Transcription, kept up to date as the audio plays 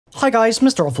Hi guys,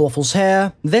 MrRoflWaffles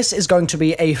here. This is going to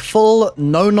be a full,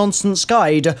 no-nonsense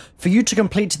guide for you to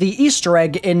complete the Easter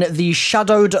egg in the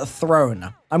Shadowed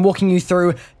Throne. I'm walking you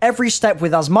through every step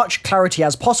with as much clarity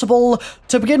as possible.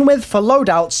 To begin with, for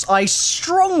loadouts, I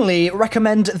strongly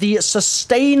recommend the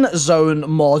Sustain Zone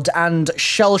mod and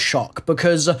Shell Shock,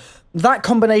 because that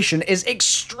combination is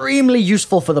extremely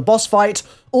useful for the boss fight.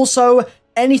 Also,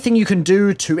 anything you can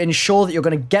do to ensure that you're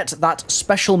going to get that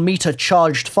special meter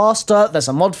charged faster, there's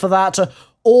a mod for that,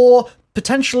 or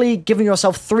potentially giving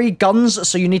yourself 3 guns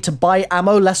so you need to buy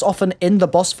ammo less often in the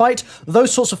boss fight.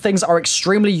 Those sorts of things are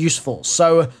extremely useful,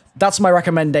 so that's my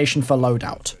recommendation for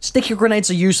loadout. Sticky grenades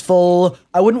are useful.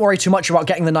 I wouldn't worry too much about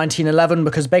getting the 1911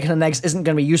 because bacon and eggs isn't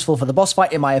going to be useful for the boss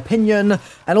fight in my opinion,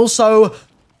 and also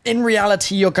in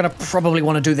reality, you're going to probably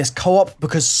want to do this co-op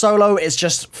because solo is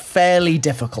just fairly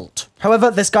difficult. However,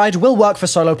 this guide will work for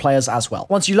solo players as well.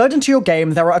 Once you load into your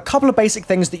game, there are a couple of basic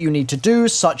things that you need to do,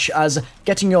 such as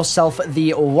getting yourself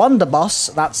the Wonder Bus,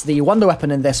 that's the wonder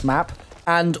weapon in this map,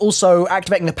 and also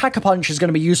activating the Pack-a-Punch is going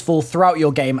to be useful throughout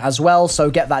your game as well, so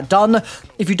get that done.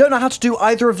 If you don't know how to do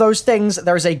either of those things,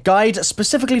 there is a guide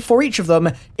specifically for each of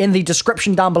them in the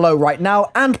description down below right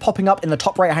now and popping up in the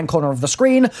top right-hand corner of the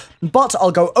screen, but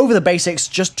I'll go over the basics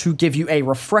just to give you a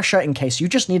refresher in case you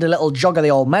just need a little jog of the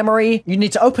old memory. You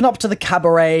need to open up to the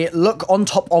cabaret, look on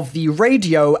top of the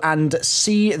radio, and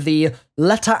see the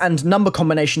letter and number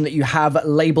combination that you have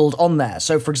labeled on there.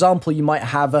 So for example, you might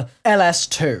have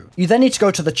LS2. You then need to go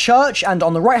to the church, and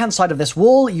on the right hand side of this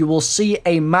wall, you will see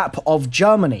a map of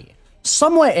Germany.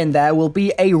 Somewhere in there will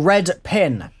be a red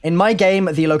pin. In my game,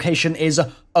 the location is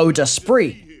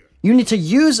Oder-Spree. You need to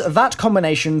use that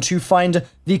combination to find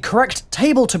the correct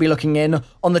table to be looking in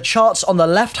on the charts on the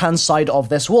left-hand side of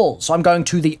this wall. So I'm going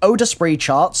to the Oder-Spree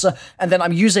charts, and then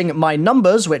I'm using my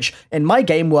numbers, which in my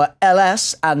game were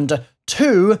LS and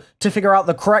 2, to figure out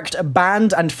the correct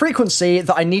band and frequency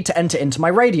that I need to enter into my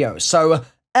radio. So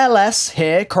LS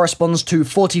here corresponds to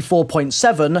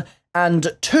 44.7,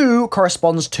 and 2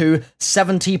 corresponds to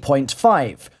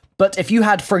 70.5. But if you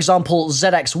had, for example,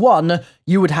 ZX1,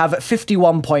 you would have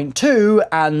 51.2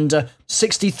 and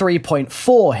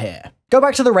 63.4 here. Go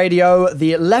back to the radio.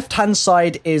 The left-hand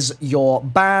side is your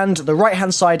band, the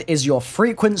right-hand side is your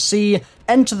frequency.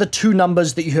 Enter the 2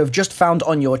 numbers that you have just found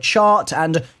on your chart,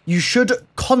 and you should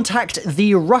contact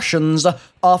the Russians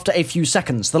after a few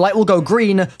seconds. The light will go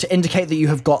green to indicate that you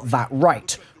have got that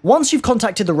right. Once you've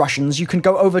contacted the Russians, you can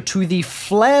go over to the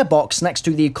flare box next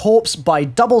to the corpse by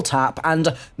double tap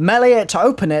and melee it to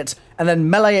open it, and then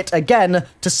melee it again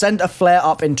to send a flare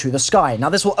up into the sky. Now,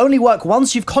 this will only work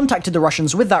once you've contacted the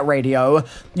Russians with that radio.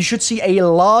 You should see a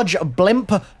large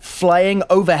blimp flying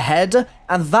overhead,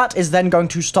 and that is then going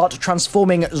to start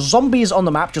transforming zombies on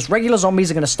the map. Just regular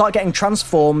zombies are going to start getting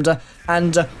transformed,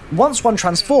 and once one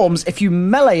transforms, if you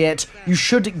melee it, you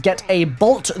should get a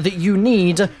bolt that you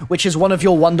need, which is one of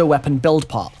your wonder weapon build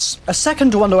parts. A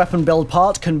second wonder weapon build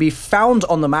part can be found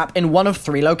on the map in one of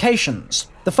 3 locations.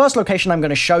 The first location I'm going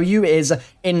to show you is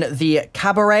in the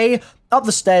cabaret, up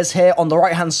the stairs here on the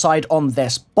right-hand side on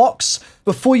this box.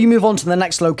 Before you move on to the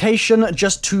next location,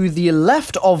 just to the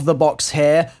left of the box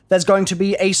here, there's going to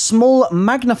be a small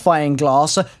magnifying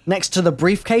glass next to the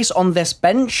briefcase on this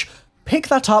bench. Pick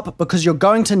that up because you're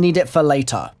going to need it for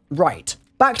later. Right,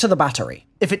 back to the battery.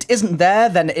 If it isn't there,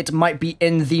 then it might be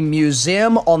in the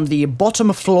museum on the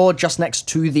bottom floor just next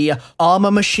to the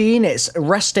armor machine. It's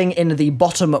resting in the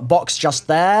bottom box just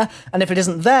there. And if it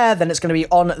isn't there, then it's going to be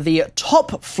on the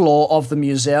top floor of the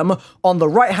museum on the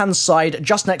right-hand side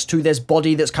just next to this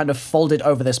body that's kind of folded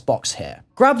over this box here.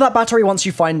 Grab that battery once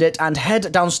you find it and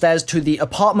head downstairs to the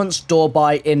apartment's door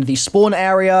by in the spawn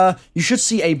area. You should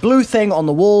see a blue thing on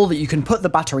the wall that you can put the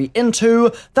battery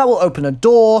into. That will open a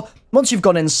door. Once you've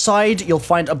gone inside, you'll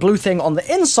find a blue thing on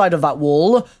the inside of that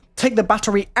wall. Take the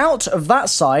battery out of that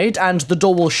side, and the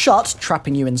door will shut,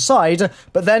 trapping you inside,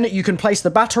 but then you can place the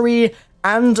battery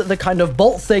and the kind of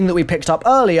bolt thing that we picked up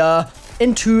earlier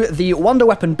into the Wonder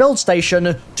Weapon build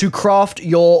station to craft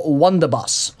your Wonder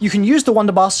Bus. You can use the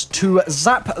Wonder Bus to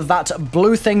zap that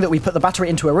blue thing that we put the battery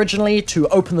into originally to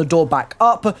open the door back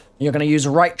up. You're going to use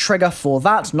right trigger for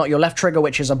that, not your left trigger,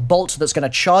 which is a bolt that's going to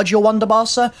charge your Wonder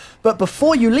Bus. But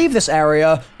before you leave this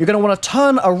area, you're going to want to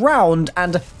turn around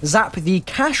and zap the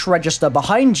cash register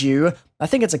behind you. I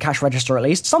think it's a cash register at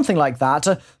least, something like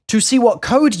that, to see what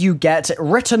code you get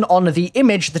written on the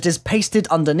image that is pasted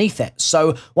underneath it.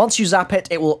 So once you zap it,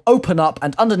 it will open up,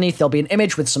 and underneath there'll be an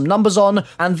image with some numbers on,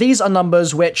 and these are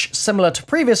numbers which, similar to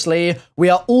previously, we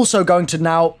are also going to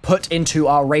now put into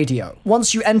our radio.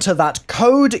 Once you enter that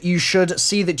code, you should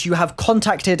see that you have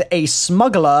contacted a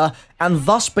smuggler, and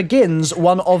thus begins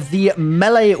one of the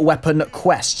melee weapon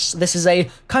quests. This is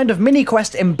a kind of mini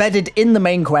quest embedded in the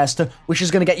main quest, which is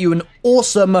going to get you an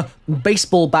awesome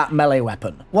baseball bat melee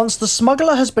weapon. Once the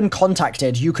smuggler has been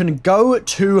contacted, you can go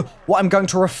to what I'm going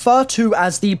to refer to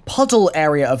as the puddle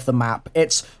area of the map.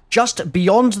 It's just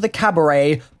beyond the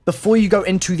cabaret before you go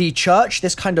into the church,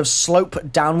 this kind of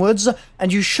slope downwards,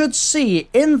 and you should see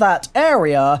in that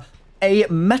area a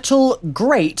metal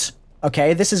grate.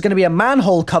 Okay, this is going to be a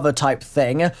manhole cover type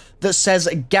thing that says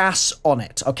gas on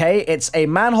it, okay? It's a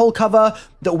manhole cover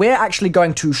that we're actually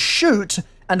going to shoot,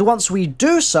 and once we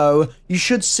do so, you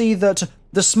should see that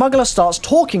the smuggler starts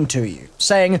talking to you,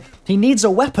 saying he needs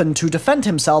a weapon to defend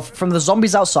himself from the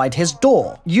zombies outside his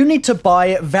door. You need to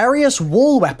buy various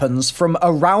wall weapons from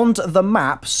around the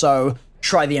map, so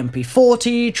try the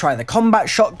MP40, try the combat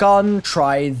shotgun,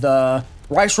 try the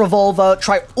Rice revolver,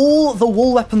 try all the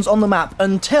wall weapons on the map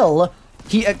until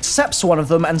he accepts one of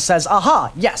them and says,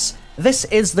 aha, yes, this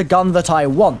is the gun that I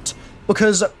want.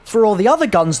 Because for all the other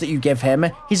guns that you give him,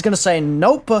 he's going to say,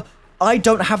 nope, I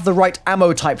don't have the right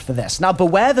ammo type for this. Now,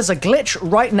 beware, there's a glitch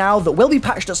right now that will be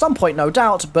patched at some point, no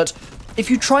doubt, but if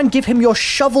you try and give him your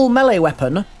shovel melee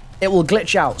weapon, it will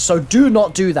glitch out, so do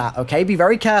not do that, okay? Be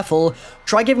very careful.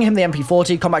 Try giving him the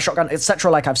MP40, combat shotgun,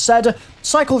 etc. like I've said.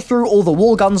 Cycle through all the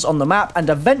wall guns on the map, and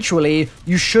eventually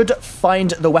you should find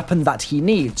the weapon that he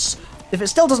needs. If it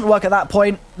still doesn't work at that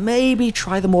point, maybe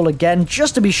try them all again,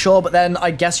 just to be sure, but then I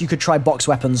guess you could try box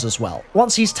weapons as well.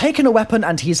 Once he's taken a weapon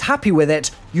and he's happy with it,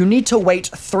 you need to wait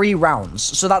 3 rounds.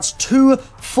 So that's 2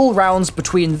 full rounds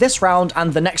between this round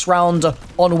and the next round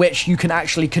on which you can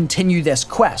actually continue this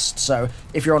quest. So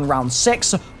if you're on round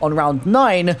 6, on round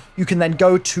 9, you can then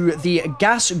go to the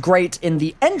gas grate in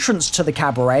the entrance to the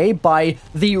cabaret by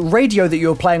the radio that you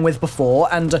were playing with before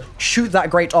and shoot that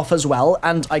grate off as well.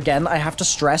 And again, I have to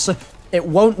stress, it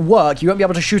won't work. You won't be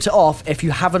able to shoot it off if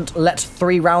you haven't let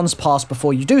 3 rounds pass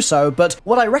before you do so, but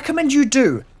what I recommend you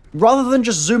do, rather than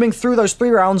just zooming through those 3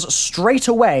 rounds straight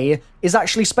away, is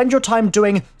actually spend your time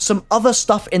doing some other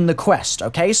stuff in the quest,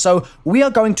 okay? So we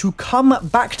are going to come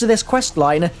back to this quest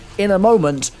line in a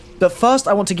moment, but first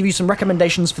I want to give you some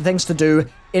recommendations for things to do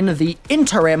in the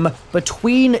interim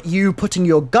between you putting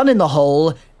your gun in the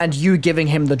hole and you giving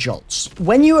him the jolts.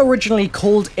 When you originally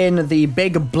called in the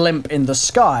big blimp in the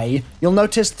sky, you'll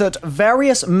notice that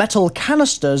various metal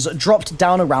canisters dropped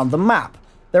down around the map.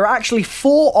 There are actually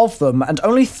 4 of them, and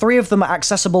only 3 of them are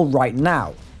accessible right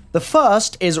now. The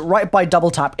first is right by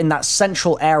double tap in that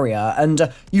central area,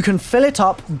 and you can fill it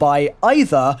up by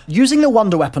either using the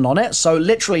wonder weapon on it, so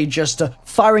literally just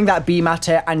firing that beam at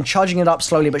it and charging it up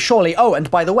slowly but surely. Oh,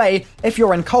 and by the way, if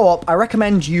you're in co-op, I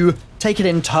recommend you take it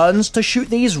in turns to shoot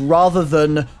these rather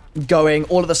than going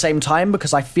all at the same time,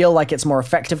 because I feel like it's more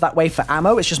effective that way for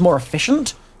ammo. It's just more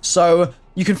efficient. So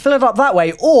you can fill it up that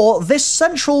way, or this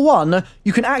central one,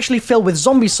 you can actually fill with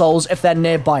zombie souls if they're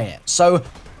nearby it. So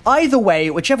either way,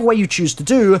 whichever way you choose to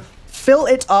do, fill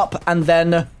it up and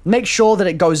then make sure that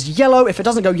it goes yellow. If it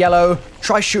doesn't go yellow,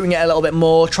 try shooting it a little bit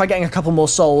more, try getting a couple more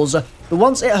souls. But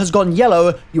once it has gone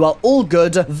yellow, you are all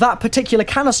good. That particular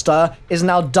canister is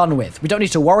now done with. We don't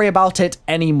need to worry about it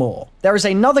anymore. There is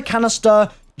another canister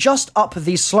just up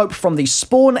the slope from the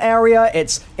spawn area.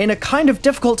 It's in a kind of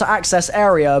difficult to access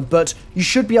area, but you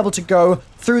should be able to go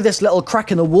through this little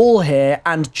crack in the wall here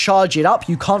and charge it up.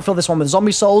 You can't fill this one with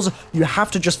zombie souls. You have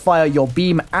to just fire your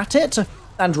beam at it.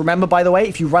 And remember, by the way,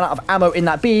 if you run out of ammo in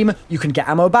that beam, you can get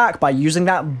ammo back by using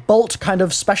that bolt kind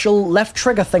of special left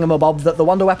trigger thingamabob that the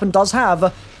wonder weapon does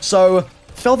have. So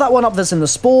fill that one up that's in the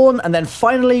spawn, and then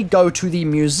finally go to the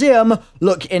museum,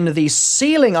 look in the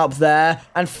ceiling up there,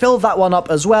 and fill that one up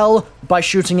as well by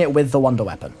shooting it with the wonder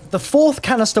weapon. The 4th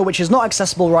canister, which is not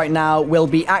accessible right now, will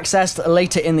be accessed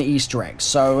later in the Easter egg,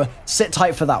 so sit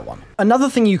tight for that one. Another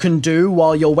thing you can do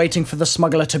while you're waiting for the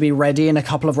smuggler to be ready in a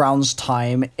couple of rounds'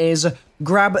 time is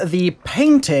grab the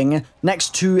painting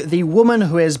next to the woman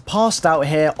who is passed out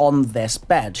here on this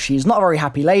bed. She's not a very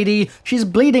happy lady, she's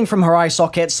bleeding from her eye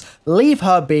sockets. Leave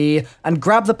her be and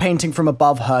grab the painting from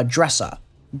above her dresser.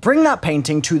 Bring that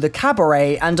painting to the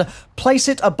cabaret and place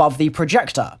it above the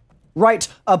projector. Right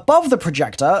above the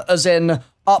projector, as in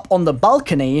up on the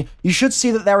balcony, you should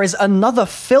see that there is another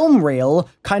film reel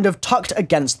kind of tucked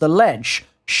against the ledge.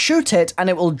 Shoot it and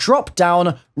it will drop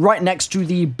down right next to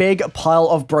the big pile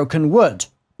of broken wood.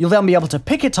 You'll then be able to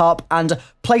pick it up and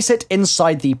place it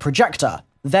inside the projector.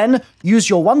 Then use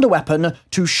your wonder weapon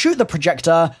to shoot the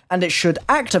projector, and it should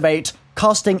activate,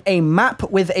 casting a map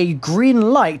with a green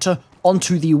light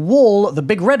onto the wall, the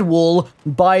big red wall,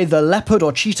 by the leopard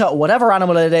or cheetah or whatever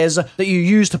animal it is that you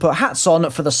use to put hats on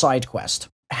for the side quest.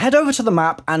 Head over to the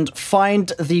map and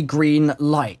find the green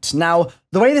light. Now,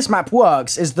 the way this map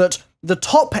works is that the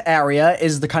top area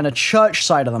is the kind of church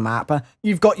side of the map.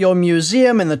 You've got your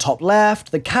museum in the top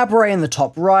left, the cabaret in the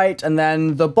top right, and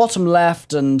then the bottom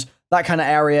left and that kind of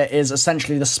area is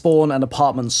essentially the spawn and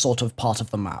apartments sort of part of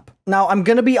the map. Now, I'm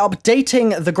going to be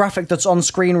updating the graphic that's on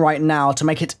screen right now to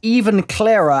make it even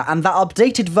clearer, and that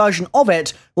updated version of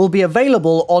it will be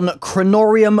available on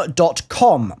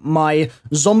cronorium.com, my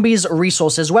zombies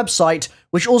resources website,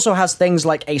 which also has things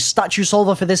like a statue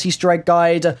solver for this Easter egg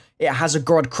guide, it has a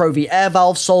Grod Crovey air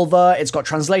valve solver, it's got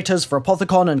translators for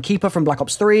Apothicon and Keeper from Black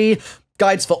Ops 3,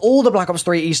 guides for all the Black Ops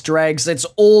 3 Easter eggs. It's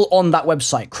all on that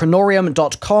website,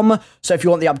 cronorium.com. So if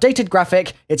you want the updated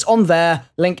graphic, it's on there,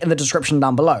 link in the description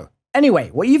down below. Anyway,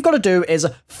 what you've got to do is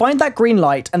find that green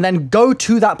light and then go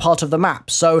to that part of the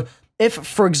map. So if,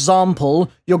 for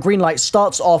example, your green light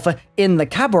starts off in the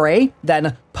cabaret,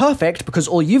 then perfect, because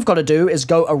all you've got to do is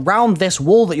go around this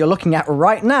wall that you're looking at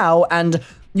right now, and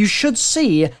you should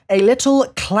see a little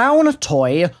clown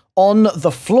toy on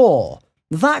the floor.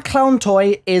 That clown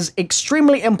toy is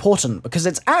extremely important because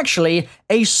it's actually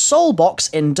a soul box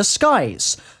in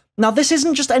disguise. Now, this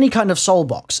isn't just any kind of soul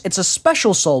box, it's a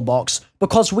special soul box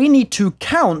because we need to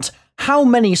count how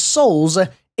many souls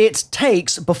it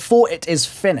takes before it is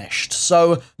finished.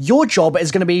 So your job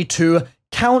is going to be to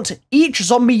count each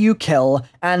zombie you kill,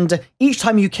 and each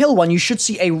time you kill one, you should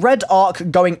see a red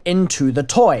arc going into the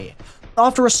toy.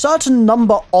 After a certain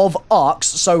number of arcs,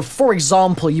 so for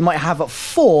example, you might have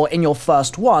 4 in your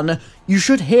first one, you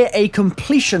should hear a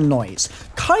completion noise.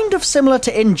 Kind of similar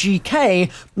to in GK,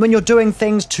 when you're doing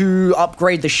things to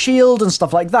upgrade the shield and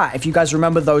stuff like that, if you guys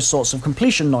remember those sorts of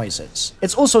completion noises.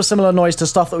 It's also a similar noise to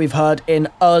stuff that we've heard in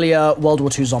earlier World War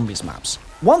II Zombies maps.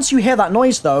 Once you hear that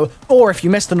noise though, or if you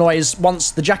miss the noise,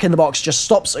 once the Jack-in-the-Box just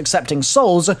stops accepting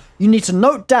souls, you need to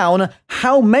note down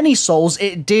how many souls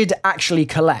it did actually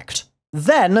collect.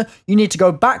 Then, you need to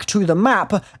go back to the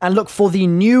map and look for the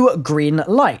new green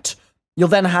light. You'll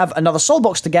then have another soul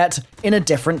box to get in a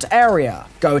different area.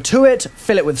 Go to it,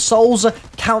 fill it with souls,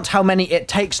 count how many it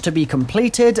takes to be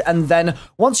completed, and then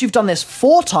once you've done this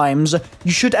 4 times,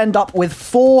 you should end up with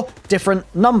 4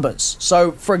 different numbers.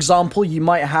 So, for example, you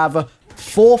might have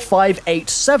 4, 5, 8,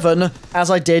 7, as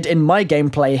I did in my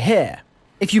gameplay here.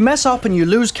 If you mess up and you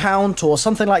lose count or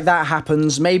something like that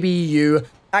happens, maybe you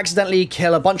accidentally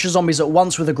kill a bunch of zombies at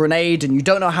once with a grenade and you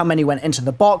don't know how many went into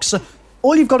the box,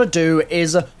 all you've got to do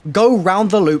is go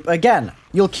round the loop again.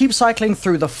 You'll keep cycling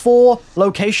through the 4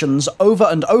 locations over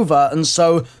and over, and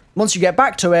so once you get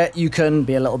back to it, you can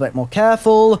be a little bit more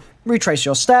careful, retrace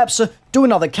your steps, do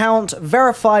another count,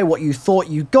 verify what you thought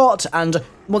you got, and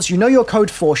once you know your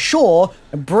code for sure,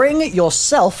 bring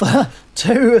yourself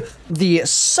to the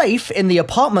safe in the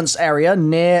apartments area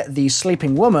near the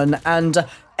sleeping woman and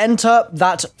enter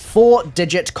that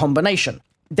 4-digit combination.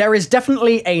 There is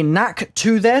definitely a knack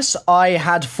to this. I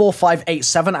had 4, 5, 8,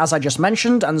 7 as I just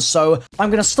mentioned, and so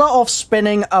I'm going to start off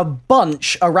spinning a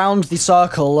bunch around the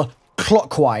circle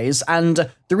clockwise, and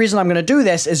the reason I'm going to do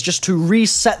this is just to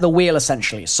reset the wheel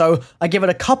essentially. So I give it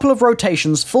a couple of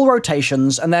rotations, full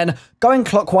rotations, and then going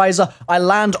clockwise, I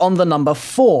land on the number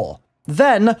 4.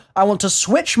 Then I want to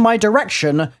switch my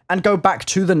direction and go back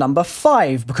to the number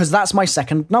 5 because that's my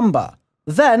second number.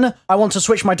 Then, I want to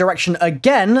switch my direction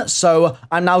again, so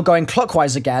I'm now going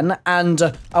clockwise again, and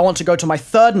I want to go to my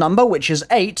third number, which is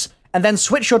 8, and then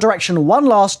switch your direction one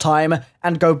last time,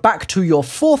 and go back to your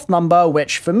 4th number,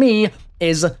 which for me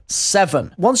is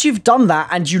 7. Once you've done that,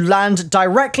 and you land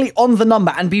directly on the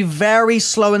number, and be very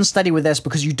slow and steady with this,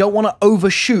 because you don't want to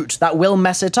overshoot, that will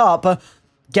mess it up,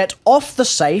 get off the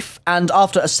safe, and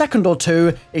after a second or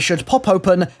 2, it should pop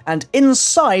open, and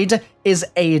inside is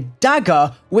a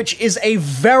dagger, which is a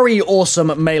very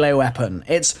awesome melee weapon.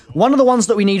 It's one of the ones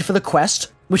that we need for the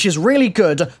quest, which is really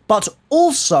good, but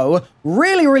also,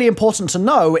 really important to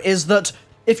know is that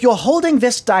if you're holding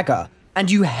this dagger,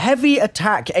 and you heavy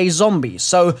attack a zombie,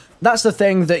 so that's the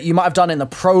thing that you might have done in the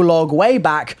prologue way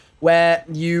back, where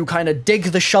you kind of dig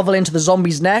the shovel into the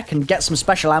zombie's neck and get some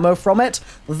special ammo from it.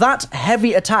 That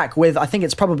heavy attack with, I think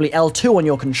it's probably L2 on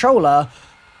your controller,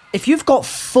 if you've got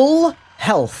full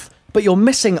health, but you're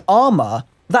missing armor,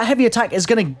 that heavy attack is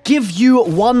going to give you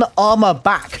 1 armor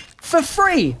back for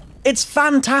free. It's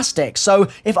fantastic. So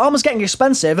if armor's getting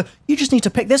expensive, you just need to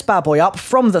pick this bad boy up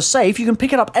from the safe. You can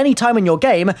pick it up anytime in your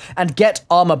game and get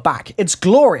armor back. It's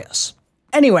glorious.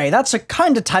 Anyway, that's a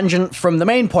kind of tangent from the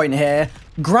main point here.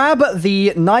 Grab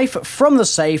the knife from the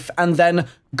safe and then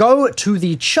go to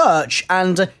the church,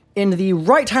 and in the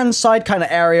right-hand side kind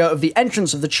of area of the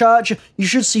entrance of the church, you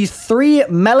should see 3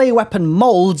 melee weapon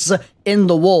molds in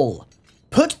the wall.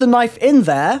 Put the knife in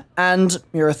there, and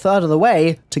you're a third of the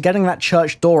way to getting that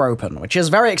church door open, which is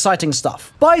very exciting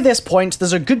stuff. By this point,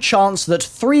 there's a good chance that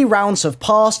 3 rounds have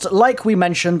passed, like we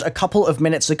mentioned a couple of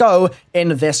minutes ago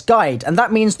in this guide, and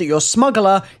that means that your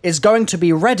smuggler is going to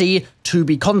be ready to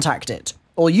be contacted.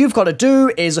 All you've got to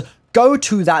do is go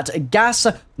to that gas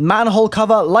manhole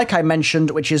cover, like I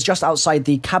mentioned, which is just outside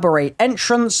the cabaret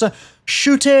entrance,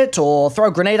 shoot it or throw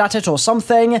a grenade at it or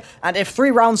something, and if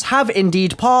 3 rounds have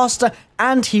indeed passed,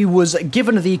 and he was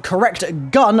given the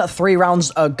correct gun 3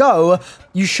 rounds ago,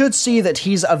 you should see that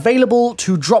he's available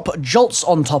to drop jolts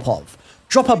on top of.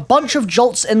 Drop a bunch of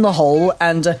jolts in the hole,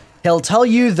 and he'll tell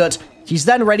you that he's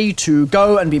then ready to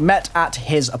go and be met at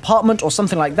his apartment or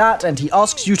something like that, and he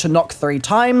asks you to knock 3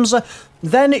 times.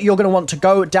 Then you're going to want to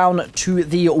go down to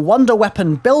the Wonder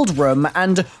Weapon build room,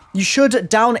 and you should,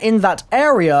 down in that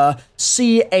area,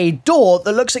 see a door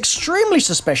that looks extremely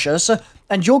suspicious,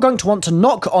 and you're going to want to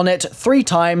knock on it 3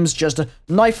 times, just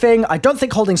knifing. I don't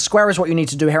think holding square is what you need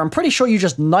to do here. I'm pretty sure you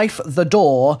just knife the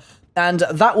door, and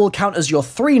that will count as your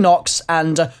 3 knocks,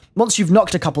 and once you've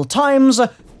knocked a couple times,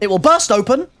 it will burst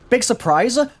open. Big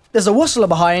surprise. There's a whistler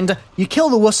behind, you kill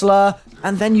the whistler,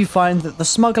 and then you find that the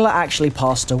smuggler actually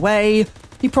passed away.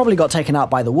 He probably got taken out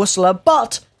by the whistler,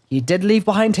 but he did leave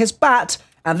behind his bat,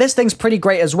 and this thing's pretty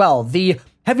great as well. The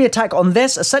heavy attack on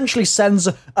this essentially sends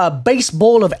a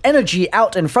baseball of energy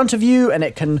out in front of you, and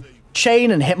it can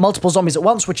chain and hit multiple zombies at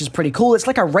once, which is pretty cool. It's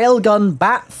like a railgun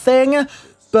bat thing,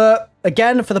 but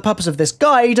again, for the purpose of this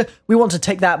guide, we want to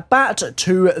take that bat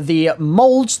to the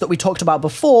molds that we talked about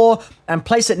before and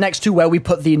place it next to where we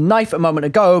put the knife a moment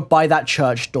ago by that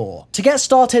church door. To get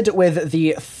started with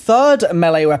the 3rd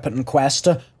melee weapon quest,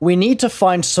 we need to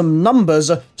find some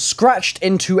numbers scratched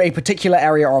into a particular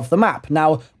area of the map.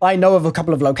 Now, I know of a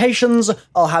couple of locations.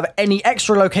 I'll have any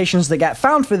extra locations that get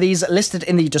found for these listed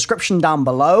in the description down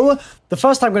below. The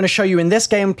first I'm going to show you in this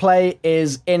gameplay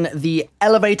is in the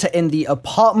elevator in the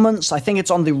apartments. I think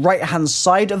it's on the right-hand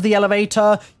side of the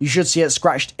elevator. You should see it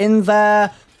scratched in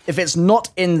there. If it's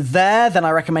not in there, then I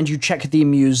recommend you check the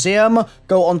museum.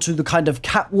 Go onto the kind of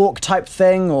catwalk type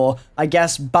thing, or I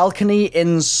guess balcony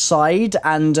inside,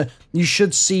 and you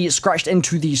should see scratched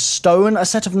into the stone a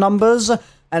set of numbers.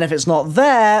 And if it's not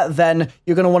there, then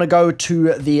you're going to want to go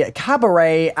to the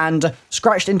cabaret, and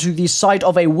scratched into the side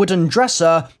of a wooden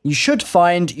dresser, you should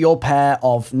find your pair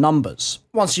of numbers.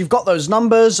 Once you've got those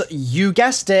numbers, you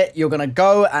guessed it, you're going to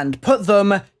go and put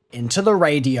them into the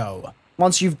radio.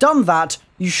 Once you've done that,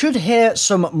 you should hear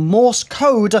some Morse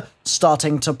code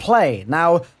starting to play.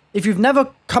 Now, if you've never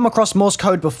come across Morse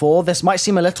code before, this might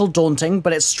seem a little daunting,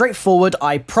 but it's straightforward,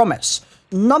 I promise.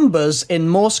 Numbers in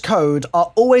Morse code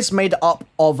are always made up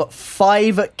of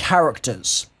 5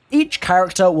 characters. Each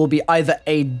character will be either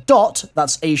a dot,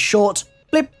 that's a short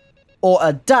blip, or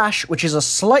a dash, which is a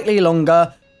slightly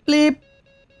longer bleep.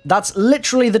 That's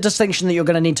literally the distinction that you're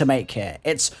going to need to make here.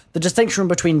 It's the distinction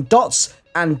between dots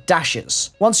and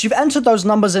dashes. Once you've entered those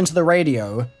numbers into the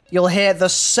radio, you'll hear the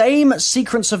same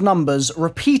sequence of numbers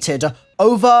repeated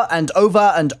over and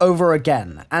over and over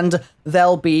again, and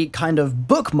they'll be kind of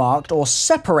bookmarked or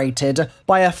separated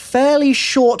by a fairly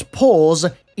short pause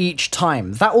each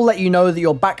time. That will let you know that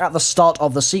you're back at the start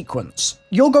of the sequence.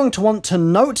 You're going to want to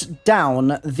note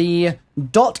down the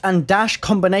dot and dash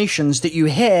combinations that you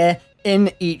hear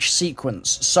in each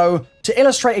sequence. So, to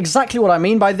illustrate exactly what I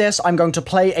mean by this, I'm going to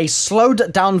play a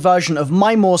slowed down version of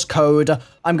my Morse code.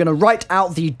 I'm going to write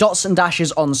out the dots and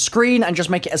dashes on screen and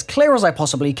just make it as clear as I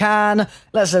possibly can.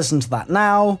 Let's listen to that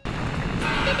now.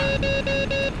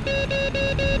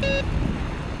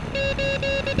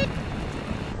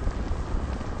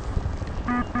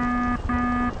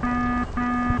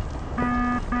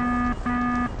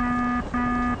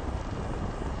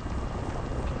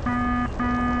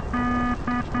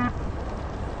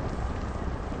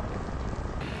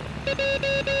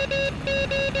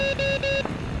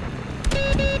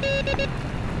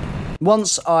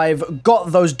 Once I've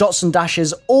got those dots and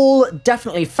dashes all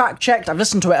definitely fact-checked, I've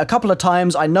listened to it a couple of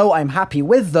times, I know I'm happy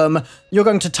with them, you're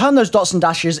going to turn those dots and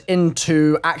dashes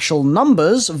into actual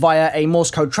numbers via a Morse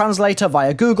code translator,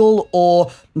 via Google,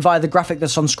 or via the graphic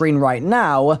that's on screen right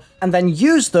now, and then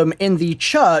use them in the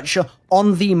church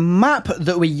on the map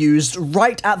that we used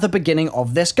right at the beginning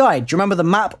of this guide. Do you remember the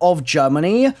map of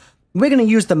Germany? we're going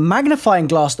to use the magnifying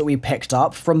glass that we picked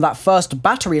up from that first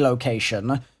battery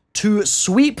location to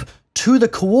sweep to the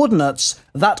coordinates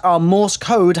that our Morse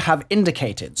code have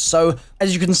indicated. So,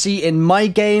 as you can see in my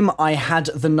game, I had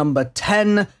the number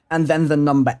 10 and then the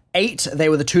number 8. They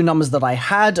were the two numbers that I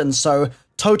had, and so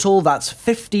total, that's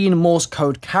 15 Morse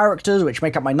code characters, which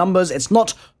make up my numbers. It's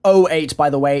not 08, by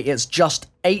the way, it's just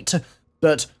 8,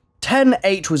 but 10,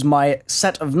 8 was my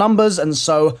set of numbers, and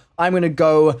so I'm going to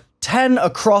go 10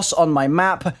 across on my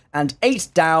map, and 8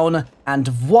 down, and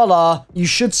voila, you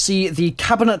should see the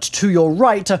cabinet to your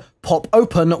right pop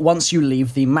open once you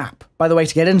leave the map. By the way,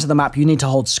 to get into the map, you need to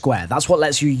hold square. That's what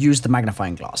lets you use the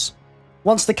magnifying glass.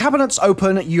 Once the cabinet's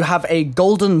open, you have a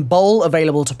golden bowl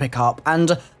available to pick up,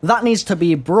 and that needs to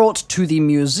be brought to the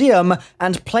museum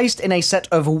and placed in a set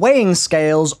of weighing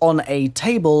scales on a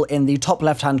table in the top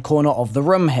left-hand corner of the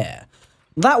room here.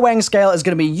 That weighing scale is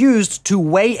going to be used to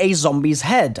weigh a zombie's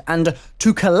head, and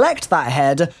to collect that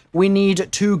head, we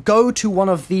need to go to one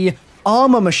of the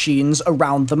armor machines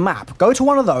around the map. Go to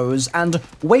one of those and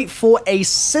wait for a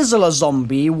sizzler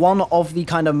zombie, one of the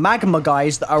kind of magma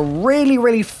guys that are really,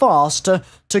 really fast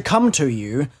to come to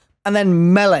you, and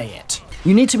then melee it.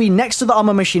 You need to be next to the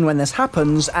armor machine when this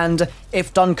happens, and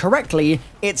if done correctly,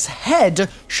 its head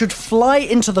should fly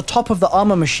into the top of the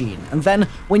armor machine, and then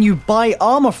when you buy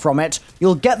armor from it,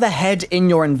 you'll get the head in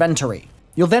your inventory.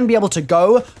 You'll then be able to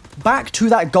go back to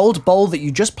that gold bowl that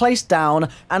you just placed down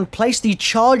and place the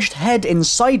charged head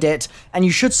inside it, and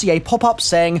you should see a pop-up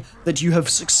saying that you have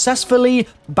successfully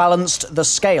balanced the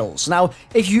scales. Now,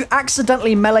 if you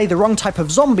accidentally melee the wrong type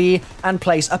of zombie and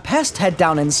place a pest head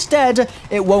down instead,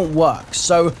 it won't work.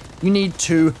 So you need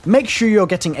to make sure you're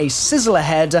getting a sizzler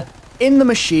head in the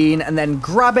machine and then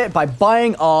grab it by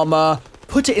buying armor,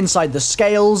 put it inside the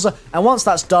scales, and once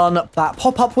that's done, that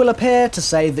pop-up will appear to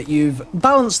say that you've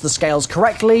balanced the scales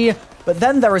correctly, but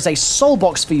then there is a soul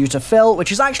box for you to fill,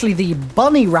 which is actually the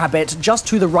bunny rabbit just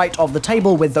to the right of the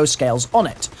table with those scales on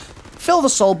it. Fill the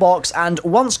soul box, and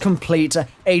once complete,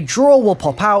 a drawer will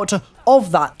pop out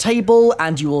of that table,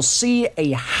 and you will see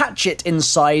a hatchet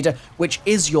inside, which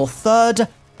is your third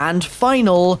and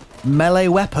final melee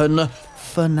weapon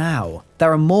for now.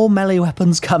 There are more melee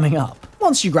weapons coming up.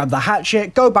 Once you grab the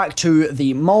hatchet, go back to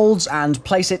the molds and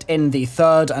place it in the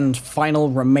third and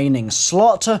final remaining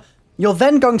slot. You're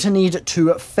then going to need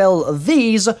to fill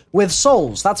these with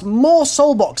souls. That's more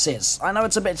soul boxes. I know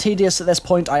it's a bit tedious at this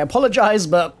point, I apologize,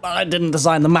 but I didn't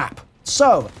design the map.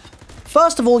 So,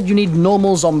 first of all, you need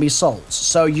normal zombie souls.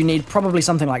 So you need probably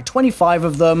something like 25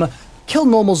 of them. Kill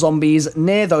normal zombies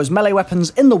near those melee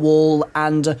weapons in the wall,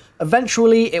 and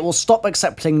eventually it will stop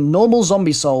accepting normal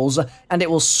zombie souls, and it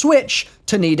will switch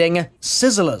to needing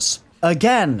sizzlers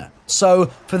again. So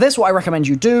for this, what I recommend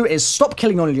you do is stop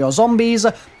killing all your zombies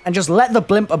and just let the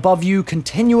blimp above you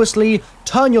continuously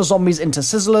turn your zombies into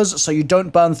sizzlers so you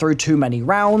don't burn through too many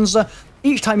rounds.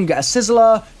 Each time you get a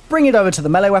sizzler, bring it over to the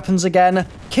melee weapons again,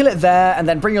 kill it there, and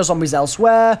then bring your zombies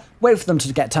elsewhere, wait for them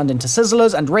to get turned into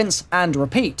sizzlers, and rinse and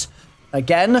repeat.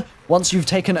 Again, once you've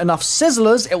taken enough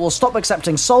sizzlers, it will stop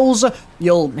accepting souls.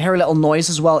 You'll hear a little noise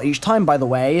as well each time, by the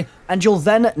way, and you'll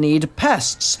then need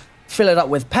pests. Fill it up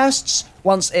with pests.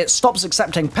 Once it stops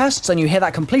accepting pests and you hear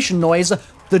that completion noise,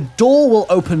 the door will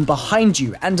open behind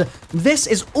you. And this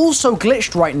is also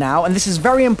glitched right now, and this is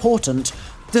very important.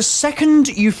 The second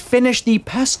you finish the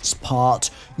pests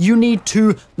part, you need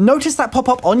to notice that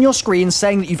pop-up on your screen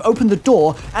saying that you've opened the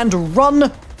door and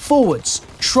run forwards.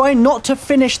 Try not to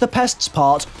finish the pests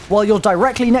part while you're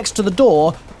directly next to the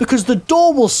door, because the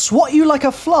door will swat you like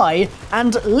a fly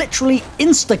and literally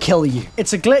insta-kill you.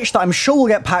 It's a glitch that I'm sure will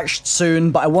get patched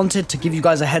soon, but I wanted to give you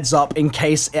guys a heads up in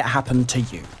case it happened to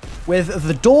you. With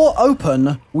the door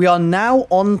open, we are now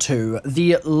onto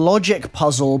the logic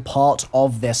puzzle part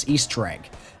of this Easter egg.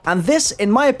 And this,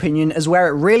 in my opinion, is where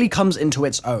it really comes into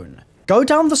its own. Go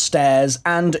down the stairs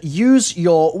and use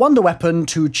your wonder weapon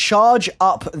to charge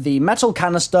up the metal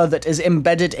canister that is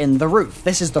embedded in the roof.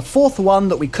 This is the fourth one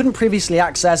that we couldn't previously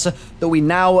access that we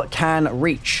now can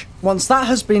reach. Once that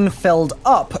has been filled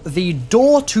up, the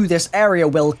door to this area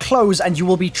will close and you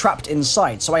will be trapped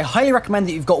inside. So I highly recommend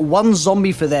that you've got one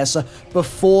zombie for this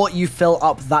before you fill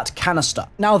up that canister.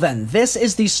 Now then, this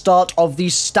is the start of the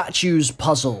statues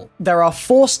puzzle. There are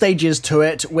 4 stages to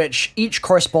it, which each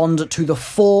correspond to the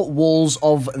 4 walls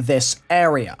of this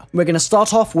area. We're going to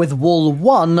start off with wall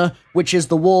 1, which is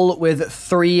the wall with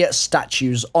 3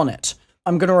 statues on it.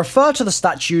 I'm going to refer to the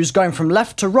statues going from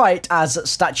left to right as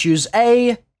statues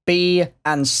A, B,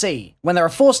 and C. When there are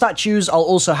 4 statues, I'll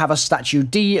also have a statue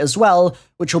D as well,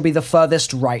 which will be the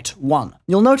furthest right one.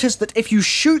 You'll notice that if you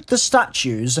shoot the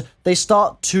statues, they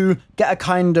start to get a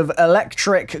kind of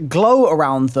electric glow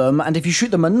around them, and if you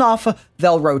shoot them enough,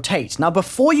 they'll rotate. Now,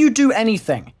 before you do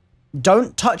anything,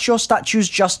 don't touch your statues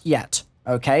just yet,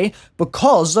 okay?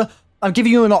 Because I'll give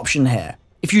you an option here.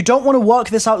 If you don't want to work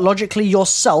this out logically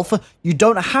yourself, you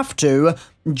don't have to.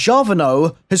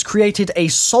 Javano has created a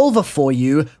solver for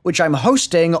you, which I'm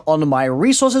hosting on my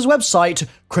resources website,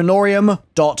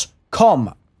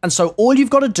 cronorium.com. And so all you've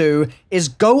got to do is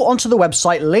go onto the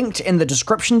website linked in the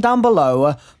description down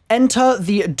below, enter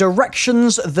the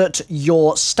directions that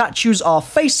your statues are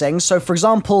facing. So for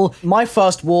example, my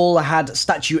first wall had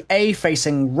statue A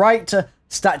facing right,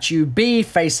 statue B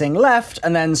facing left,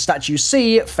 and then statue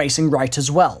C facing right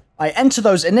as well. I enter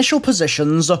those initial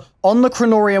positions on the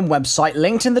Cronorium website,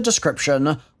 linked in the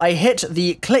description. I hit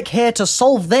the click here to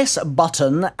solve this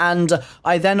button, and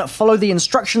I then follow the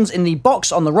instructions in the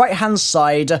box on the right-hand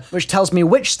side, which tells me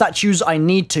which statues I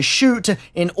need to shoot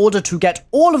in order to get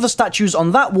all of the statues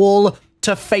on that wall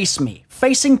to face me.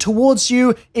 Facing towards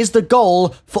you is the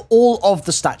goal for all of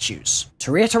the statues.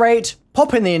 To reiterate,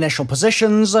 pop in the initial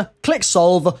positions, click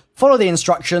solve, follow the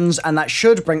instructions, and that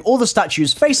should bring all the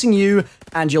statues facing you,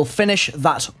 and you'll finish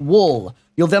that wall.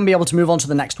 You'll then be able to move on to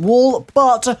the next wall,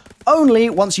 but only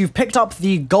once you've picked up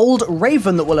the gold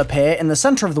raven that will appear in the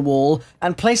center of the wall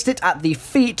and placed it at the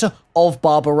feet of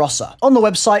Barbarossa. On the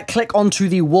website, click onto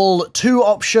the wall 2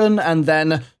 option and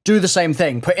then do the same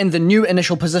thing. Put in the new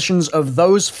initial positions of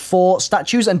those 4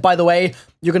 statues, and by the way,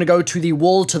 you're going to go to the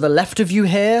wall to the left of you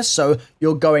here, so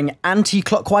you're going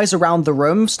anti-clockwise around the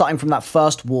room, starting from that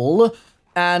first wall.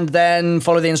 And then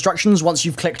follow the instructions once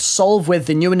you've clicked solve with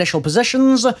the new initial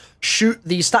positions, shoot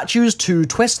the statues to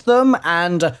twist them,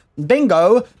 and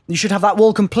bingo, you should have that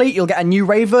wall complete. You'll get a new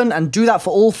raven, and do that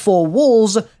for all 4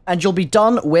 walls, and you'll be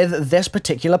done with this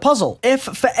particular puzzle. If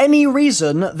for any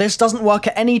reason this doesn't work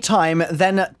at any time,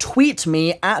 then tweet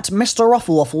me at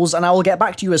MrRoflWaffles, and I will get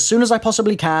back to you as soon as I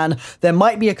possibly can. There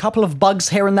might be a couple of bugs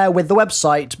here and there with the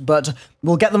website, but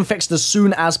we'll get them fixed as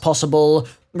soon as possible.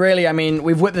 Really, I mean,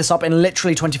 we've whipped this up in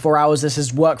literally 24 hours. This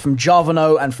is work from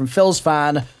Javano and from Phil's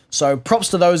fan, so props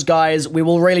to those guys. We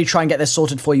will really try and get this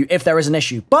sorted for you if there is an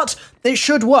issue, but it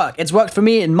should work. It's worked for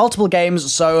me in multiple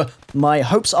games, so my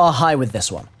hopes are high with this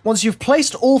one. Once you've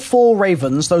placed all 4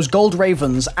 ravens, those gold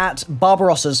ravens, at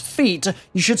Barbarossa's feet,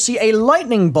 you should see a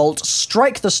lightning bolt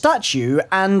strike the statue,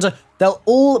 and they'll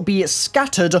all be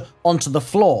scattered onto the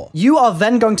floor. You are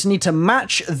then going to need to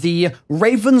match the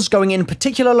ravens going in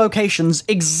particular locations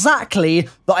exactly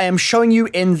that I am showing you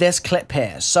in this clip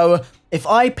here. So if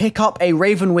I pick up a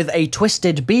raven with a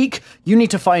twisted beak, you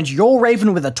need to find your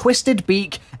raven with a twisted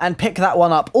beak and pick that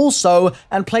one up also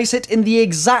and place it in the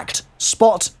exact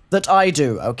spot that I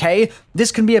do, okay?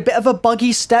 This can be a bit of a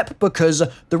buggy step because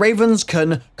the ravens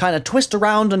can kind of twist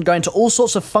around and go into all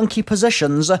sorts of funky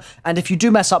positions, and if you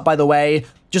do mess up, by the way,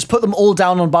 just put them all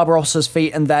down on Barbarossa's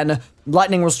feet and then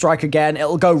lightning will strike again,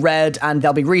 it'll go red, and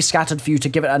they'll be rescattered for you to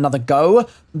give it another go,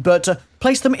 but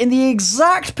place them in the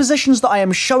exact positions that I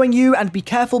am showing you, and be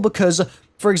careful because,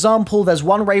 for example, there's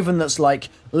one raven that's like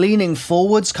leaning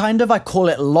forwards kind of, I call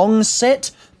it long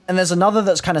sit, and there's another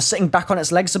that's kind of sitting back on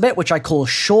its legs a bit, which I call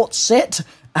short sit,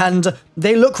 and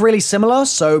they look really similar,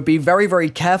 so be very, very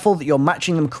careful that you're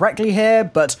matching them correctly here,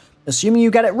 but assuming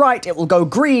you get it right, it will go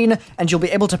green, and you'll be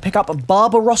able to pick up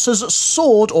Barbarossa's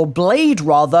sword, or blade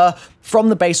rather, from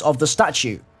the base of the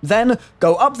statue. Then,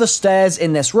 go up the stairs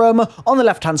in this room. On the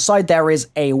left-hand side, there is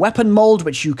a weapon mold,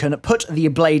 which you can put the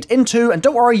blade into, and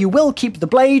don't worry, you will keep the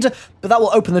blade, but that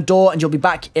will open the door, and you'll be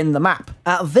back in the map.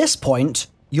 At this point,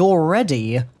 you're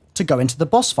ready to go into the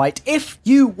boss fight if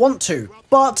you want to,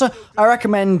 but I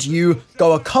recommend you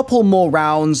go a couple more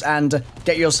rounds and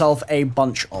get yourself a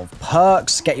bunch of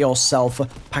perks, get yourself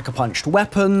pack-a-punched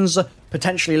weapons,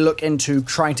 potentially look into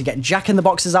trying to get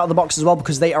jack-in-the-boxes out of the box as well,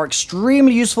 because they are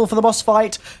extremely useful for the boss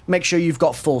fight. Make sure you've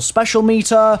got full special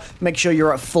meter, make sure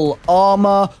you're at full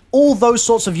armor, all those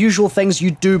sorts of usual things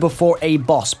you do before a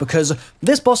boss, because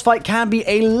this boss fight can be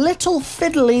a little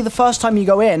fiddly the first time you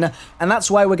go in, and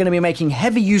that's why we're going to be making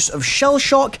heavy use of shell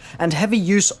shock and heavy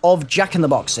use of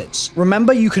jack-in-the-boxes.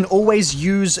 Remember, you can always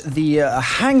use the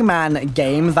hangman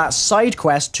game, that side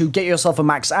quest, to get yourself a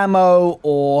max ammo,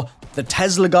 or the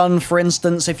Tesla gun, for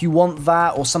instance, if you want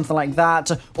that, or something like that,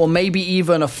 or maybe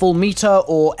even a full meter,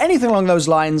 or anything along those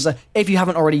lines, if you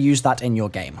haven't already used that in your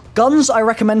game. Guns I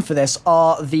recommend for this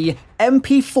are the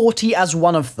MP40 as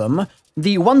one of them,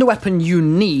 the wonder weapon you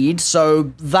need, so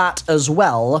that as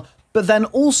well, but then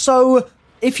also,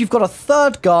 if you've got a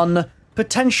third gun,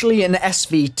 potentially an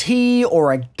SVT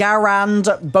or a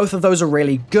Garand. Both of those are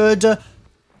really good.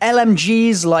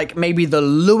 LMGs like maybe the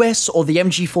Lewis or the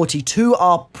MG42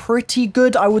 are pretty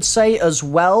good, I would say, as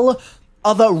well.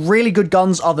 Other really good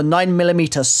guns are the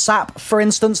 9mm SAP, for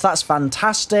instance. That's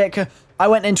fantastic. I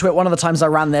went into it one of the times I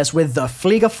ran this with the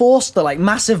Fliegerforce, the like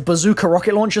massive bazooka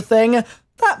rocket launcher thing.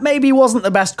 That maybe wasn't the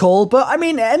best call, but I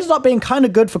mean, it ended up being kind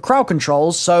of good for crowd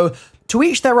controls, so to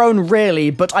each their own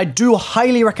really, but I do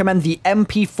highly recommend the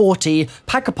MP40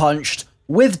 Pack-a-Punched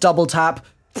with double tap.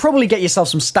 Probably get yourself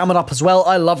some stamina up as well.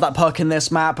 I love that perk in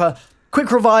this map.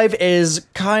 Quick Revive is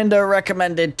kinda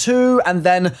recommended too, and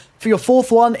then for your fourth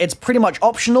one, it's pretty much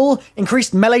optional.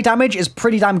 Increased melee damage is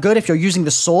pretty damn good if you're using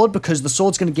the sword, because the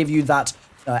sword's gonna give you that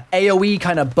AoE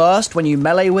kind of burst when you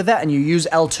melee with it, and you use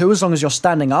L2 as long as you're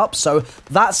standing up, so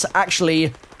that's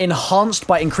actually enhanced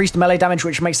by increased melee damage,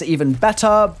 which makes it even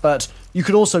better, but you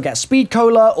could also get Speed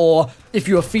Cola, or if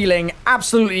you are feeling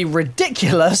absolutely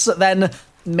ridiculous, then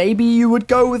maybe you would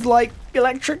go with, like,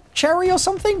 Electric Cherry or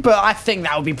something, but I think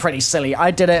that would be pretty silly.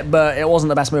 I did it, but it wasn't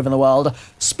the best move in the world.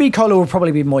 Speed Cola would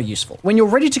probably be more useful. When you're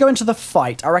ready to go into the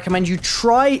fight, I recommend you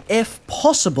try, if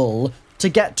possible, to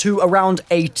get to around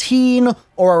 18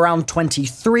 or around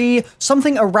 23,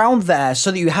 something around there,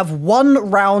 so that you have one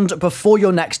round before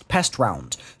your next pest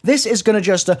round. This is going to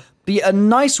just be a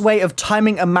nice way of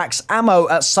timing a max ammo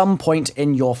at some point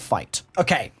in your fight.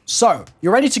 Okay, so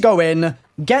you're ready to go in.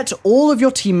 Get all of your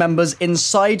team members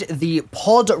inside the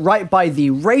pod right by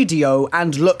the radio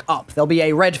and look up. There'll be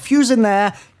a red fuse in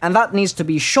there, and that needs to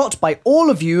be shot by all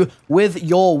of you with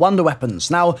your wonder weapons.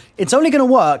 Now, it's only going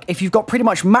to work if you've got pretty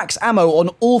much max ammo on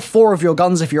all 4 of your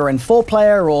guns if you're in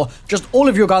 4-player, or just all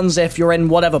of your guns if you're in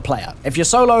whatever player. If you're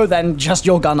solo, then just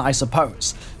your gun, I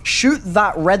suppose. Shoot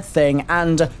that red thing,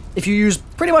 and if you use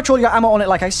pretty much all your ammo on it,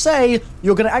 like I say,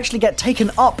 you're going to actually get taken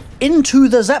up into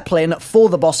the Zeppelin for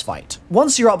the boss fight.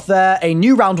 Once you're up there, a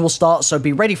new round will start, so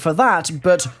be ready for that,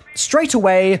 but straight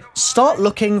away, start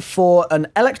looking for an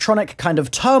electronic kind of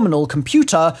terminal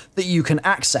computer that you can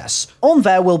access. On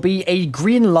there will be a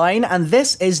green line, and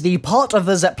this is the part of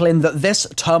the Zeppelin that this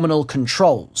terminal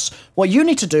controls. What you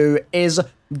need to do is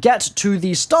get to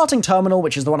the starting terminal,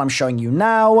 which is the one I'm showing you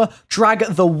now, drag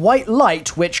the white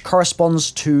light, which corresponds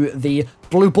to the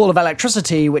blue ball of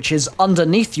electricity, which is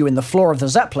underneath you in the floor of the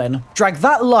Zeppelin, drag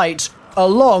that light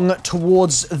along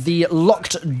towards the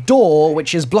locked door,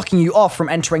 which is blocking you off from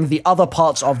entering the other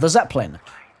parts of the Zeppelin.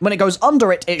 When it goes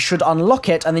under it, it should unlock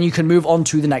it, and then you can move on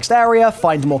to the next area,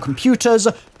 find more computers,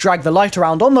 drag the light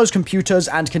around on those computers,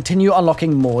 and continue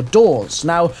unlocking more doors.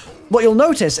 Now, what you'll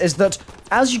notice is that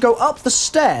as you go up the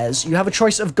stairs, you have a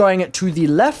choice of going to the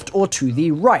left or to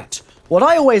the right. What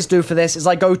I always do for this is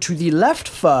I go to the left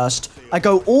first, I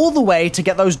go all the way to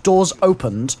get those doors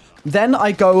opened, then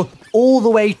I go all the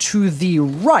way to the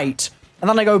right, and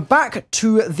then I go back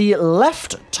to the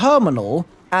left terminal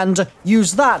and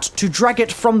use that to drag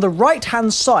it from the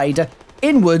right-hand side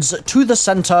inwards to the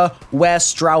center where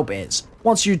Straub is.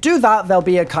 Once you do that, there'll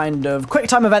be a kind of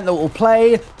quick-time event that will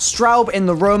play. Straub in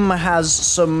the room has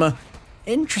some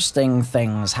interesting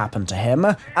things happen to him,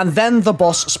 and then the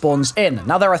boss spawns in.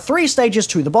 Now, there are 3 stages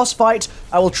to the boss fight.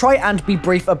 I will try and be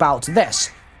brief about this.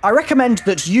 I recommend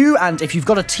that you, and if you've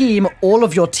got a team, all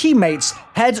of your teammates,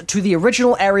 head to the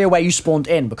original area where you spawned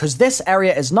in, because this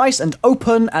area is nice and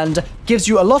open and gives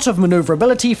you a lot of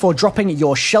maneuverability for dropping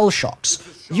your shell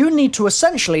shocks. You need to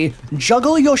essentially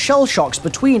juggle your shell shocks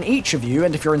between each of you,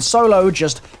 and if you're in solo,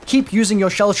 just keep using your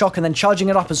shell shock and then charging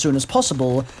it up as soon as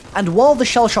possible, and while the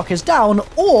shell shock is down,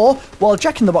 or while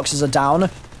Jack-in-the-Boxes are down,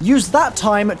 use that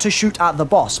time to shoot at the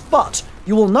boss. But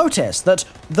you will notice that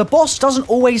the boss doesn't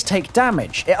always take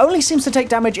damage. It only seems to take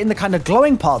damage in the kind of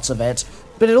glowing parts of it,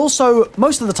 but it also,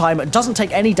 most of the time, doesn't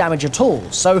take any damage at all.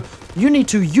 So you need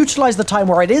to utilize the time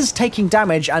where it is taking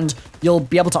damage, and you'll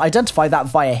be able to identify that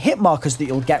via hit markers that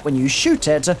you'll get when you shoot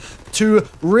it, to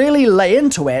really lay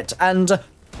into it. And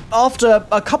after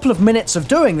a couple of minutes of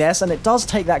doing this, and it does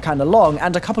take that kind of long,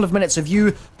 and a couple of minutes of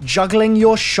you juggling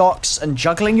your shocks and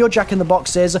juggling your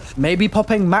Jack-in-the-Boxes, maybe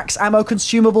popping max ammo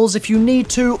consumables if you need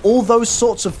to, all those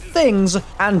sorts of things,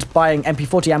 and buying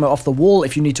MP40 ammo off the wall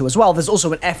if you need to as well. There's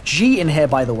also an FG in here,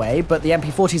 by the way, but the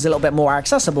MP40 is a little bit more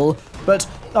accessible. But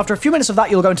after a few minutes of that,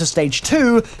 you'll go into stage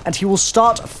 2, and he will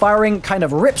start firing kind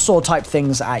of ripsaw type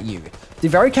things at you. Be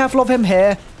very careful of him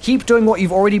here, keep doing what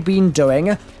you've already been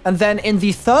doing, and then in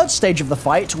the 3rd stage of the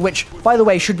fight, which, by the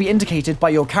way, should be indicated by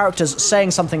your characters saying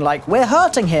something like, "We're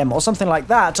hurting him," or something like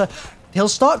that, he'll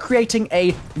start creating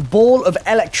a ball of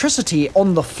electricity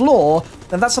on the floor,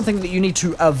 and that's something that you need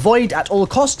to avoid at all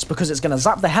costs, because it's going to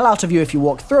zap the hell out of you if you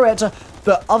walk through it.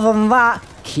 But other than that,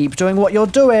 keep doing what you're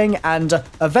doing, and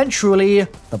eventually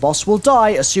the boss will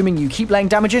die, assuming you keep laying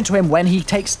damage into him when he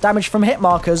takes damage from hit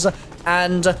markers,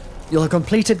 and you'll have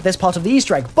completed this part of the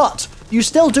Easter egg. But you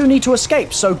still do need to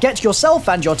escape, so get yourself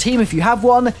and your team, if you have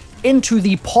one, into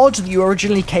the pod that you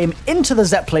originally came into the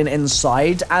Zeppelin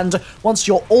inside, and once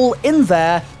you're all in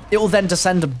there, it will then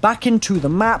descend back into the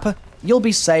map. You'll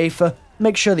be safe,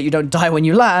 make sure that you don't die when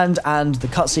you land, and the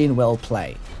cutscene will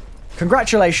play.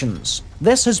 Congratulations,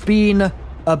 this has been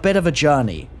a bit of a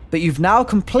journey, but you've now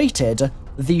completed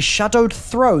the Shadowed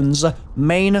Thrones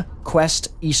main quest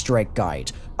Easter egg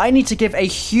guide. I need to give a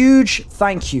huge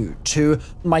thank you to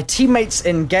my teammates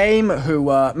in-game who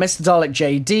were Mr. Dalek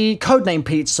JD, Codename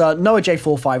Pizza, Noah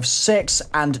J456,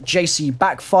 and JC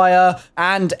Backfire,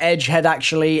 and Edgehead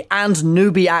actually, and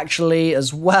Newbie actually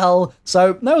as well.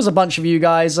 So there was a bunch of you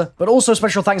guys. But also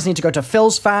special thanks need to go to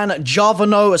Phil's Fan,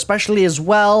 Javano especially as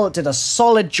well, did a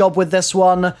solid job with this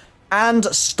one. And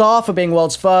Star for being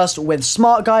world's first with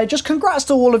Smart Guy. Just congrats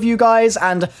to all of you guys,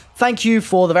 and thank you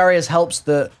for the various helps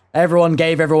that everyone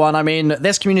gave everyone. I mean,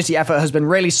 this community effort has been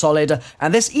really solid,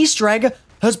 and this Easter egg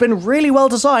has been really well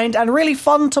designed and really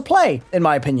fun to play, in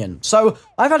my opinion. So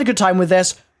I've had a good time with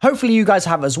this. Hopefully you guys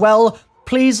have as well.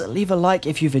 Please leave a like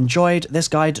if you've enjoyed. This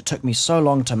guide took me so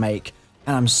long to make,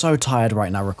 and I'm so tired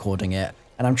right now recording it,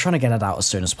 and I'm trying to get it out as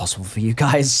soon as possible for you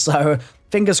guys. So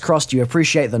fingers crossed you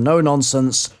appreciate the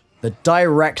no-nonsense, the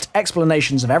direct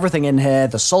explanations of everything in here,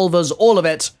 the solvers, all of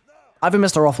it. I've been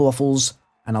MrRoflWaffles,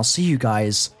 and I'll see you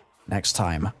guys next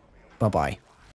time. Bye-bye.